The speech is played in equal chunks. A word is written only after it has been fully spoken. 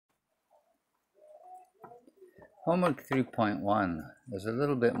Homework 3.1 is a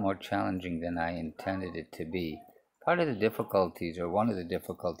little bit more challenging than I intended it to be. Part of the difficulties, or one of the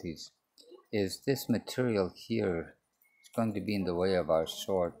difficulties, is this material here is going to be in the way of our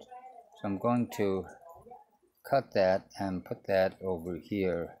sort. So I'm going to cut that and put that over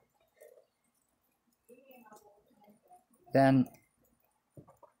here. Then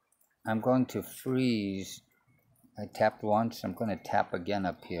I'm going to freeze. I tapped once, I'm going to tap again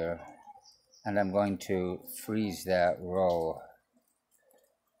up here, and I'm going to freeze that row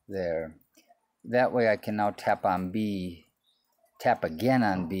there. That way I can now tap on B, tap again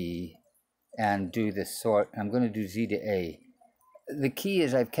on B, and do the sort. I'm going to do Z to A. The key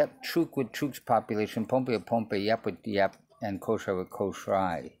is I've kept Truk with Truk's population, Pompe with Pompe, Yap with Yap, and Koshrai with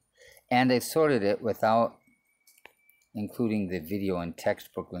Koshrai. And I sorted it without including the video and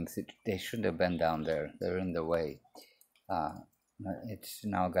textbook links. They shouldn't have been down there. They're in the way. It's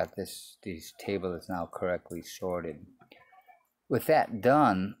now got this table is now correctly sorted. With that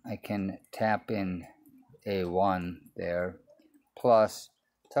done, I can tap in A1 there, plus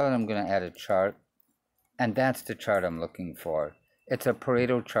tell it I'm going to add a chart, and that's the chart I'm looking for. It's a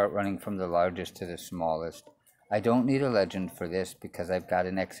Pareto chart running from the largest to the smallest. I don't need a legend for this because I've got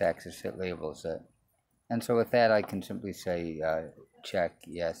an x-axis that labels it. And so with that, I can simply say check,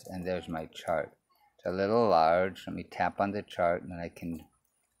 yes, and there's my chart. It's a little large. Let me tap on the chart, and then I can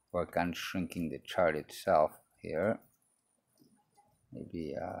work on shrinking the chart itself here.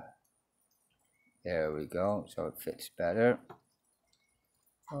 Maybe, there we go, so it fits better.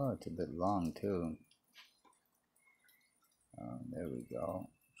 Oh, it's a bit long too. There we go.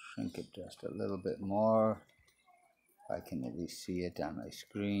 Shrink it just a little bit more. I can at least see it on my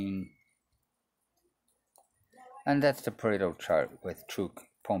screen. And that's the Pareto chart with Truk,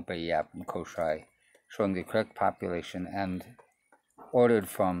 Pompe, Yap, and Koshrai, showing the correct population and ordered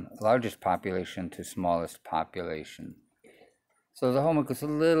from largest population to smallest population. So the homework is a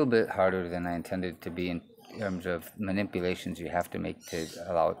little bit harder than I intended it to be in terms of manipulations you have to make to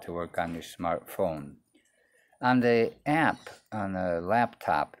allow it to work on your smartphone. On the app, on the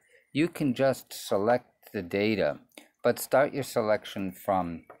laptop, you can just select the data, but start your selection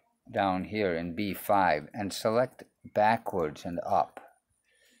from down here in B5 and select backwards and up.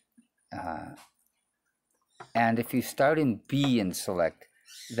 And if you start in B and select,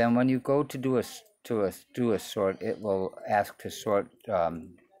 then when you go to do a sort, it will ask to sort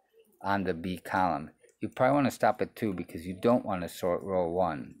on the B column. You probably want to stop at 2 because you don't want to sort row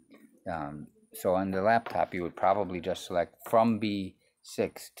 1. So on the laptop, you would probably just select from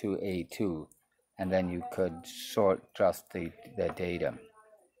B6 to A2, and then you could sort just the data.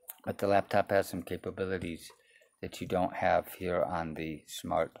 But the laptop has some capabilities that you don't have here on the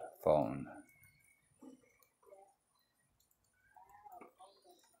smartphone.